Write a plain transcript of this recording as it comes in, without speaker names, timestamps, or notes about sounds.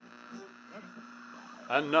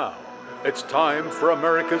And now, it's time for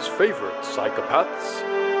America's favorite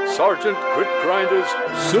psychopaths, Sergeant Grit Grinder's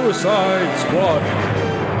Suicide Squad.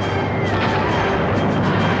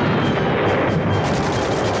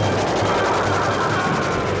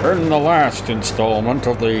 In the last installment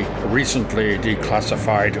of the recently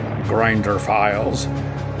declassified Grinder files,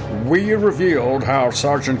 we revealed how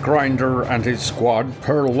Sergeant Grinder and his squad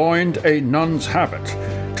purloined a nun's habit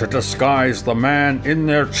to disguise the man in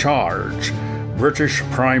their charge, British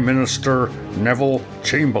Prime Minister Neville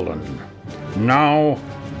Chamberlain. Now,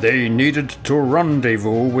 they needed to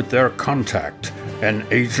rendezvous with their contact, an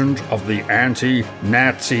agent of the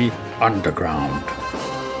anti-Nazi underground.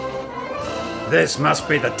 This must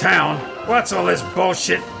be the town. What's all this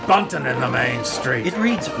bullshit bunting in the main street? It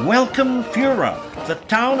reads, Welcome, Führer. The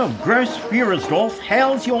town of Gross-Führersdorf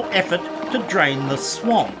hails your effort to drain the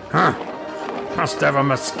swamp. Huh. Must have a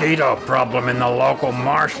mosquito problem in the local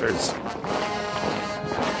marshes.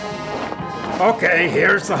 Okay,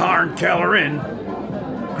 here's the Hornkeller Inn.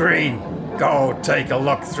 Green, go take a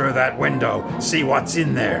look through that window. See what's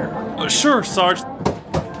in there. Sure, Sarge.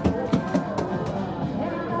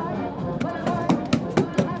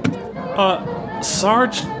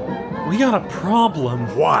 Sarge, we got a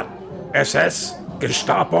problem. What? SS?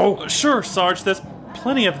 Gestapo? Sure, Sarge, there's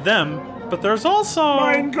plenty of them, but there's also...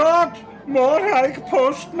 Mein Gott! More like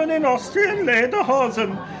postmen in Austrian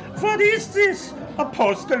Lederhosen. What is this? A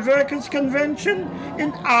postal workers' convention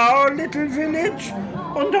in our little village?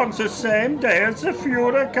 And on the same day as the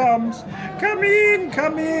Führer comes. Come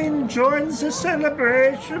in, join the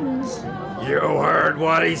celebrations. You heard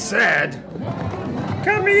what he said.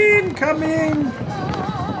 Come in.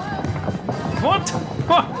 What?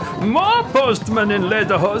 More postmen in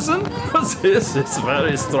Lederhosen? This is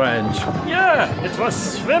very strange. Yeah, it was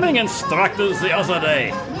swimming instructors the other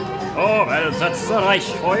day. Oh, well, that's the Reich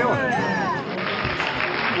for you.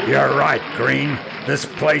 You're right, Green. This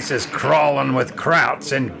place is crawling with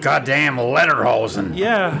krauts in goddamn Lederhosen.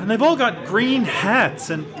 Yeah, and they've all got green hats,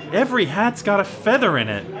 and every hat's got a feather in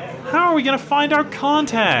it. How are we gonna find our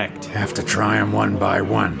contact? Have to try 'em one by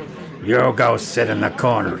one. You go sit in the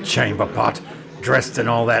corner, chamberpot, dressed in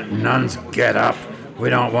all that nun's get-up. We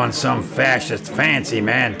don't want some fascist fancy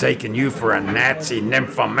man taking you for a Nazi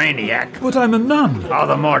nymphomaniac. But I'm a nun. All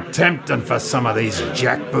the more tempting for some of these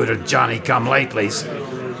jackbooted Johnny-come-latelys.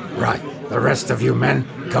 Right, the rest of you men,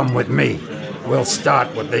 come with me. We'll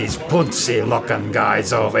start with these punsy-looking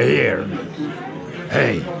guys over here.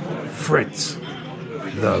 Hey, Fritz,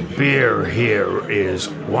 the beer here is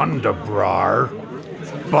Wunderbar,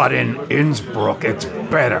 but in Innsbruck it's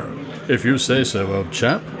better. If you say so, old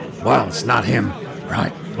chap. Well, it's not him.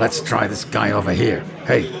 Right, let's try this guy over here.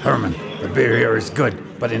 Hey, Herman, the beer here is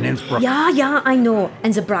good, but in Innsbruck... Yeah, I know.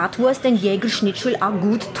 And the bratwurst and Jägerschnitzel are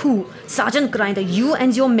good too. Sergeant Grinder, you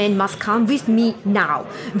and your men must come with me now.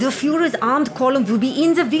 The Führer's armed column will be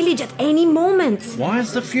in the village at any moment. Why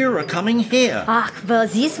is the Führer coming here? Well,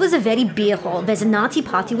 this was a very beer hall where the Nazi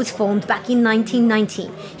party was formed back in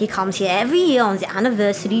 1919. He comes here every year on the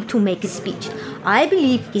anniversary to make a speech. I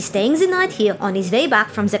believe he's staying the night here on his way back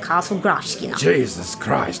from the castle Grafskinner. Jesus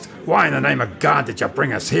Christ, why in the name of God did you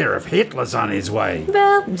bring us here if Hitler's on his way?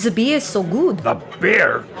 Well, the beer is so good. The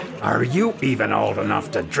beer? Are you even old enough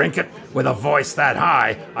to drink it? With a voice that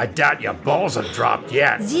high, I doubt your balls have dropped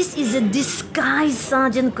yet. This is a disguise,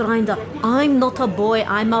 Sergeant Grinder. I'm not a boy,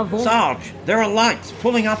 I'm a woman. Sarge, there are lights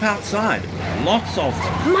pulling up outside. Lots of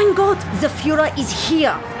them. Mein Gott, the Führer is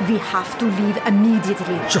here. We have to leave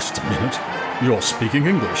immediately. Just a minute. You're speaking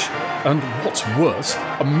English. And what's worse,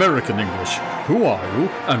 American English. Who are you,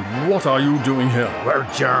 and what are you doing here? We're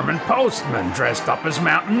German postmen dressed up as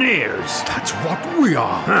mountaineers. That's what we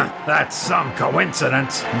are. Huh, that's some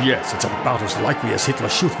coincidence. Yes, it's about as likely as Hitler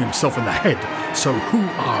shooting himself in the head. So who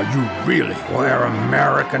are you really? We're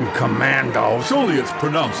American commandos. Surely it's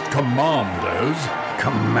pronounced commandos.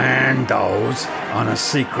 Commandos on a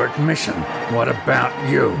secret mission. What about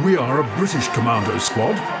you? We are a British commando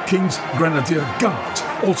squad, King's Grenadier Guards,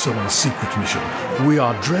 also on a secret mission. We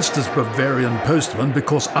are dressed as Bavarian postmen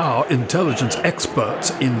because our intelligence experts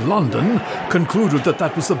in London concluded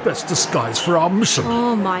that was the best disguise for our mission.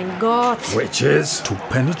 Oh my God. Which is? To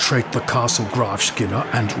penetrate the castle Grafskinner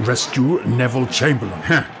and rescue Neville Chamberlain.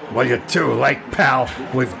 Huh. Well, you're too late, pal.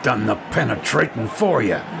 We've done the penetrating for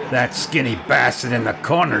you. That skinny bastard in the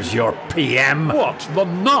corner's your PM. What, the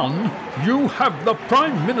nun? You have the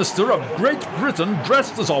Prime Minister of Great Britain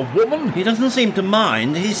dressed as a woman? He doesn't seem to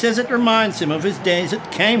mind. He says it reminds him of his days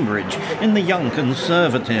at Cambridge in the Young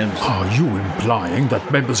Conservatives. Are you implying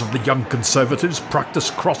that members of the Young Conservatives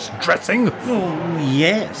practice cross-dressing? Oh,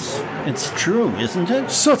 yes. It's true, isn't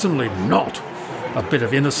it? Certainly not. A bit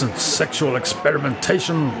of innocent sexual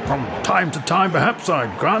experimentation from time to time, perhaps,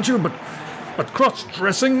 I grant you, but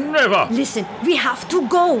cross-dressing, never. Listen, we have to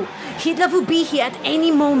go. Hitler will be here at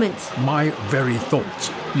any moment. My very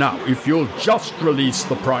thoughts. Now, if you'll just release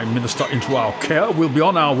the Prime Minister into our care, we'll be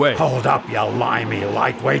on our way. Hold up, you limey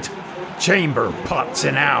lightweight. Chamber pot's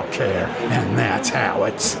in our care, and that's how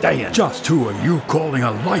it's staying. Just who are you calling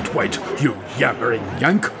a lightweight, you yammering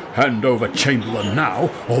yank? Hand over Chamberlain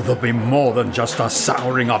now, or there'll be more than just a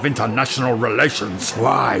souring of international relations.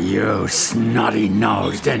 Why, you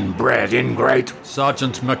snotty-nosed inbred ingrate.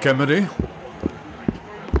 Sergeant McEmery?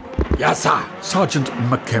 Yes, sir. Sergeant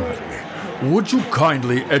McEmery, would you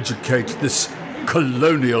kindly educate this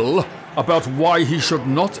colonial about why he should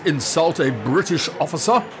not insult a British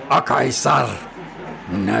officer? Okay, sir.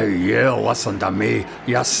 Now you listen to me,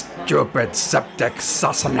 you stupid septic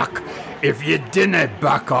Sassenach. If you didn't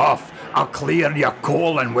back off, I'll clear your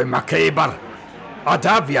colon with my caber. I'd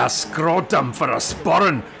have your scrotum for a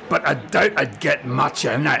sporran, but I doubt I'd get much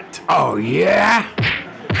in it. Oh, yeah?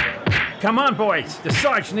 Come on, boys. The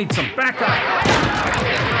Sarge needs some backup.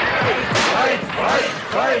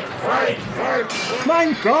 Fight!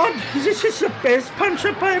 My God, this is the best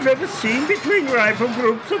punch-up I've ever seen between rival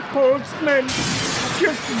groups of postmen.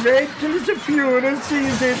 Just wait till the Fuhrer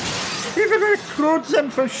sees it. He will recruit them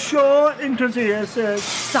for sure into the SS.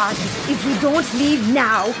 Sergeant, if we don't leave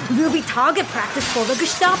now, we'll be target practice for the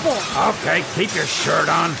Gestapo. Okay, keep your shirt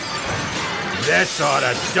on. This ought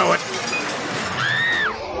to do it.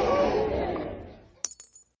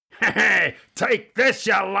 Hey, take this,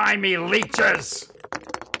 you limey leeches!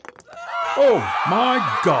 Oh,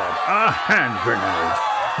 my God, a hand grenade.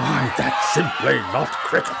 Why, that's simply not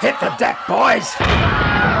cricket. Hit the deck, boys!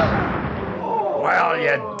 Well,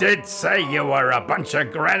 you did say you were a bunch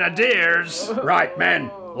of grenadiers. Right, men,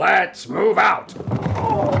 let's move out.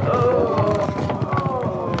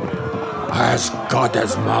 As God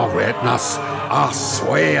is my witness, I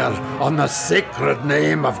swear on the sacred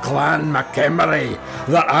name of Clan McEmery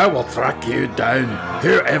that I will track you down,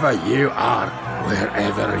 whoever you are,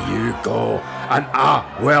 wherever you go, and I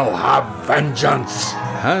will have vengeance.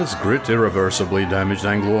 Has grit irreversibly damaged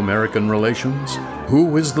Anglo-American relations?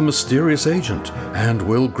 Who is the mysterious agent? And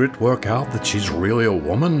will Grit work out that she's really a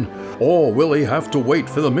woman? Or will he have to wait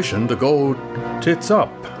for the mission to go tits up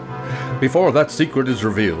before that secret is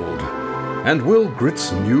revealed? And will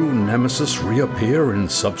Grit's new nemesis reappear in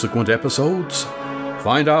subsequent episodes?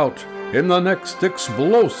 Find out in the next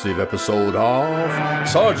explosive episode of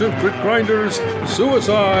Sergeant Grit Grinder's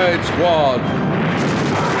Suicide Squad.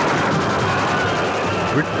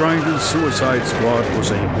 Grit Grinder's Suicide Squad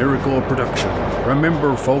was a miracle production.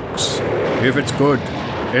 Remember, folks, if it's good,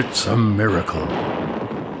 it's a miracle.